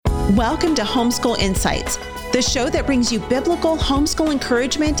Welcome to Homeschool Insights, the show that brings you biblical homeschool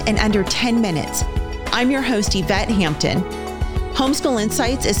encouragement in under 10 minutes. I'm your host, Yvette Hampton. Homeschool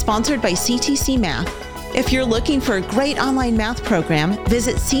Insights is sponsored by CTC Math. If you're looking for a great online math program,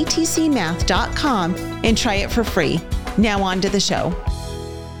 visit ctcmath.com and try it for free. Now on to the show.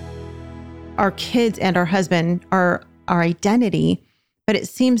 Our kids and our husband are our identity, but it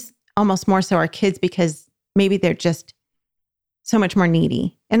seems almost more so our kids because maybe they're just so much more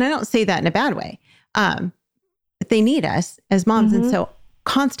needy. And I don't say that in a bad way. But they need us as moms. And so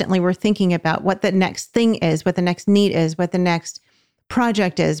constantly we're thinking about what the next thing is, what the next need is, what the next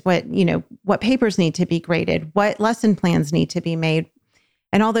project is, what papers need to be graded, what lesson plans need to be made,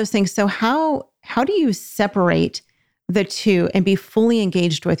 and all those things. So how do you separate the two and be fully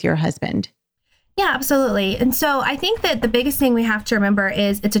engaged with your husband? Yeah, absolutely. And so I think that the biggest thing we have to remember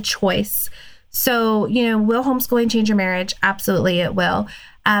is it's a choice. So, will homeschooling change your marriage? Absolutely, it will.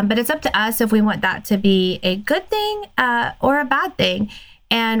 But it's up to us if we want that to be a good thing or a bad thing.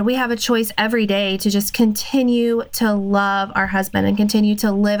 And we have a choice every day to just continue to love our husband and continue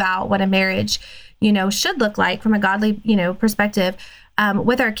to live out what a marriage, should look like from a godly, perspective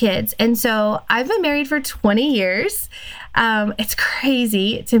with our kids. And so I've been married for 20 years. It's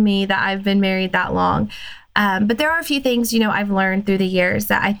crazy to me that I've been married that long. But there are a few things, I've learned through the years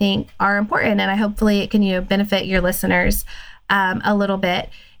that I think are important, and hopefully it can, benefit your listeners a little bit.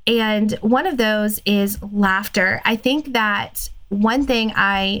 And one of those is laughter. I think that one thing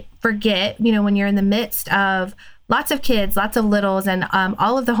I forget, when you're in the midst of lots of kids, lots of littles, and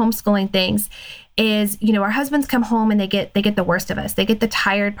all of the homeschooling things is, our husbands come home and they get the worst of us. They get the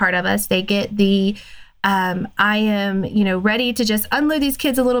tired part of us. They get the I am, ready to just unload these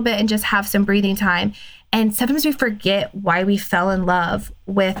kids a little bit and just have some breathing time. And sometimes we forget why we fell in love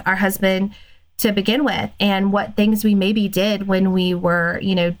with our husband to begin with and what things we maybe did when we were,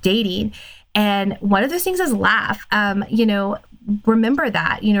 dating. And one of those things is laugh. Remember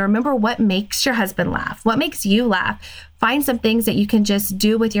that, remember what makes your husband laugh, what makes you laugh. Find some things that you can just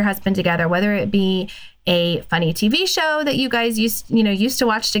do with your husband together, whether it be a funny TV show that you guys used to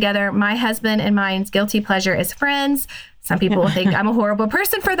watch together. My husband and mine's guilty pleasure is Friends. Some people will think I'm a horrible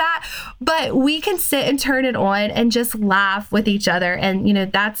person for that, but we can sit and turn it on and just laugh with each other. And,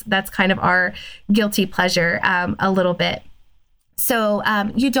 that's kind of our guilty pleasure a little bit. So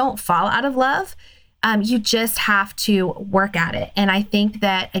you don't fall out of love. You just have to work at it. And I think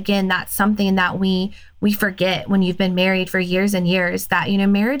that, again, that's something that we forget when you've been married for years and years, that,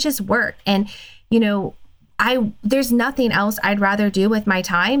 marriage is work. And, there's nothing else I'd rather do with my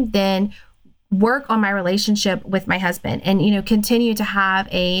time than work on my relationship with my husband and, continue to have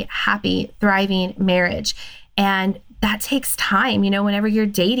a happy, thriving marriage. And that takes time. Whenever you're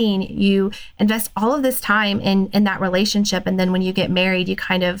dating, you invest all of this time in that relationship. And then when you get married, you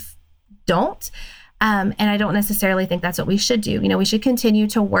kind of don't. And I don't necessarily think that's what we should do. We should continue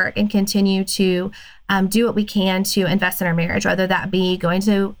to work and continue to do what we can to invest in our marriage, whether that be going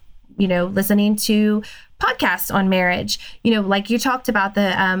to, listening to podcasts on marriage, like you talked about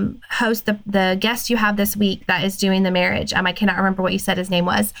the host, the guest you have this week that is doing the marriage. I cannot remember what you said his name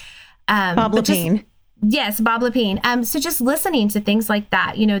was. Bob Lepine. Yes, Bob Lepine. So just listening to things like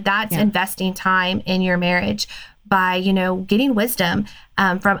that, that's investing time in your marriage by, getting wisdom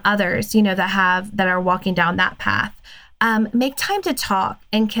from others, that are walking down that path. Make time to talk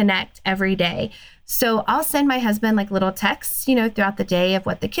and connect every day. So I'll send my husband little texts, throughout the day of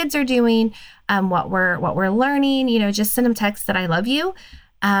what the kids are doing, what we're learning, just send him texts that I love you.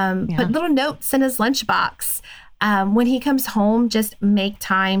 Put little notes in his lunchbox. When he comes home, just make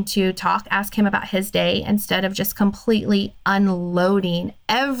time to talk, ask him about his day instead of just completely unloading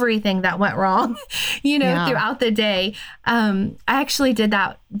everything that went wrong, throughout the day. I actually did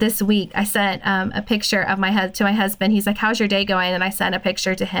that this week. I sent a picture of to my husband. He's like, "How's your day going?" And I sent a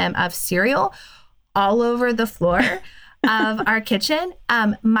picture to him of cereal all over the floor of our kitchen.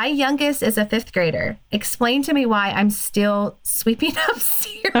 My youngest is a 5th grader. Explain to me why I'm still sweeping up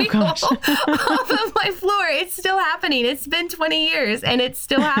cereal off of my floor. It's still happening. It's been 20 years and it's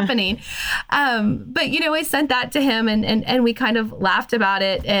still happening. But, I sent that to him and we kind of laughed about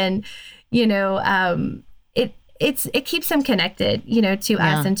it. And, it keeps him connected, to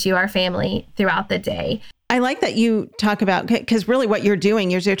us and to our family throughout the day. I like that you talk about, because really what you're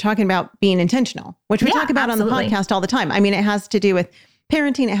doing is you're talking about being intentional, which we talk about absolutely. on the podcast all the time. It has to do with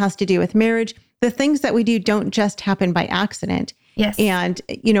parenting. It has to do with marriage. The things that we do don't just happen by accident. Yes. And,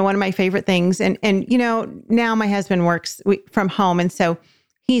 one of my favorite things, and now my husband works from home. And so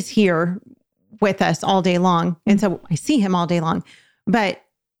he's here with us all day long. And so I see him all day long. But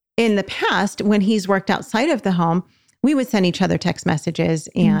in the past, when he's worked outside of the home, we would send each other text messages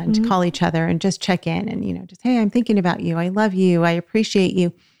and call each other and just check in and, just, hey, I'm thinking about you. I love you. I appreciate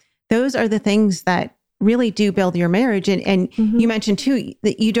you. Those are the things that really do build your marriage. And you mentioned too,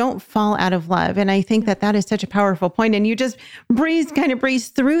 that you don't fall out of love. And I think that is such a powerful point. And you just breeze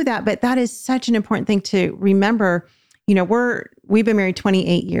through that. But that is such an important thing to remember. We've been married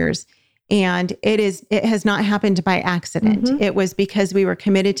 28 years and it has not happened by accident. It was because we were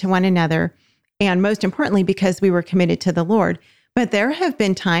committed to one another. And most importantly, because we were committed to the Lord. But there have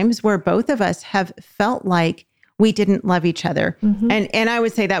been times where both of us have felt like we didn't love each other. And I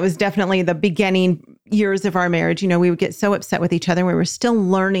would say that was definitely the beginning years of our marriage. We would get so upset with each other. We were still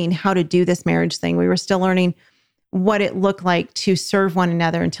learning how to do this marriage thing. We were still learning what it looked like to serve one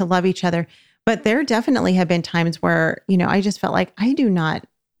another and to love each other. But there definitely have been times where, I just felt like I do not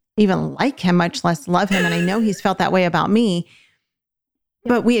even like him, much less love him. And I know he's felt that way about me.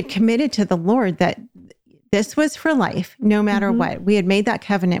 But we had committed to the Lord that this was for life, no matter what. We had made that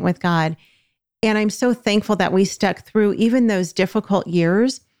covenant with God. And I'm so thankful that we stuck through even those difficult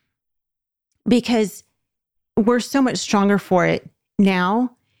years because we're so much stronger for it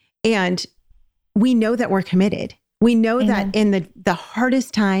now. And we know that we're committed. We know that in the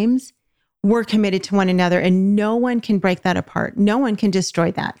hardest times, we're committed to one another and no one can break that apart. No one can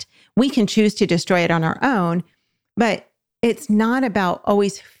destroy that. We can choose to destroy it on our own, but it's not about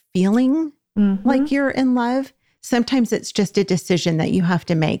always feeling like you're in love. Sometimes it's just a decision that you have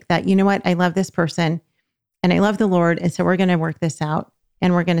to make that, you know what, I love this person and I love the Lord. And so we're going to work this out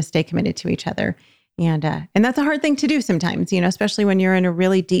and we're going to stay committed to each other. And that's a hard thing to do sometimes, especially when you're in a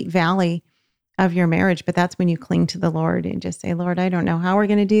really deep valley of your marriage. But that's when you cling to the Lord and just say, Lord, I don't know how we're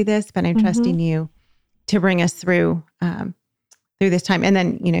going to do this, but I'm trusting you to bring us through this time. And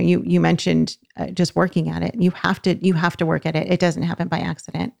then, you mentioned just working at it. You have to work at it. It doesn't happen by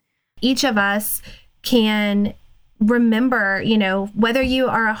accident. Each of us can remember, whether you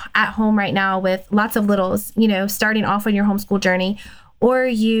are at home right now with lots of littles, starting off on your homeschool journey, or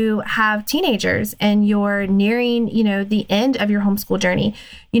you have teenagers and you're nearing, the end of your homeschool journey,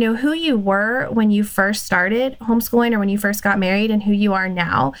 who you were when you first started homeschooling or when you first got married and who you are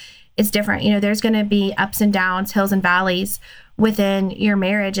now is different. There's going to be ups and downs, hills and valleys within your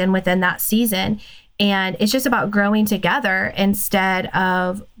marriage and within that season. And it's just about growing together instead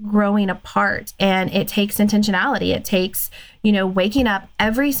of growing apart. And it takes intentionality. It takes, waking up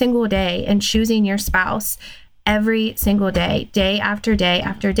every single day and choosing your spouse every single day, day after day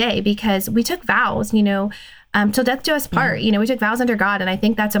after day, because we took vows, till death do us part. We took vows under God. And I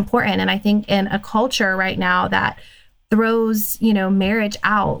think that's important. And I think in a culture right now that throws, marriage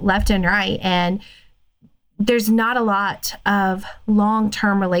out left and right, and there's not a lot of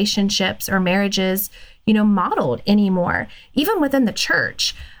long-term relationships or marriages, modeled anymore, even within the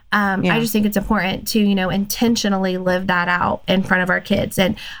church. I just think it's important to, intentionally live that out in front of our kids.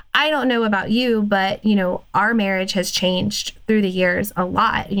 And I don't know about you, but, our marriage has changed through the years a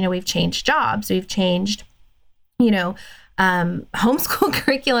lot. We've changed jobs, we've changed, homeschool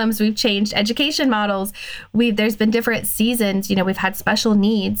curriculums, we've changed education models. There's been different seasons, we've had special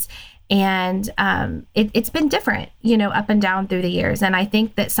needs. And it's been different, up and down through the years. And I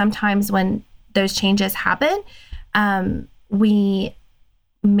think that sometimes when those changes happen, we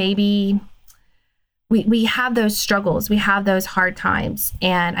have those struggles, we have those hard times.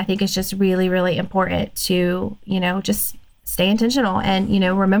 And I think it's just really, really important to, just stay intentional and,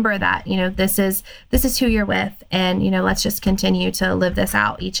 remember that, this is who you're with. And, let's just continue to live this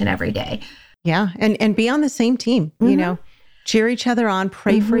out each and every day. Yeah. And be on the same team, cheer each other on,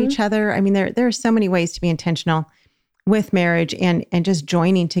 pray for each other. I mean, there are so many ways to be intentional with marriage and just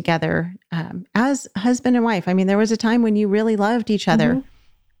joining together as husband and wife. I mean, there was a time when you really loved each other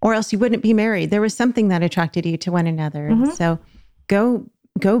or else you wouldn't be married. There was something that attracted you to one another. And so go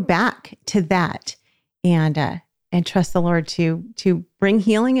back to that and trust the Lord to bring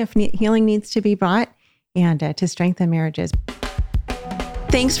healing if healing needs to be brought and to strengthen marriages.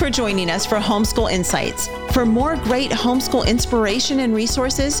 Thanks for joining us for Homeschool Insights. For more great homeschool inspiration and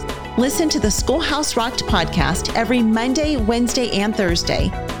resources, listen to the Schoolhouse Rocked podcast every Monday, Wednesday, and Thursday.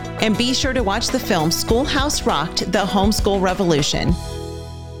 And be sure to watch the film Schoolhouse Rocked: The Homeschool Revolution.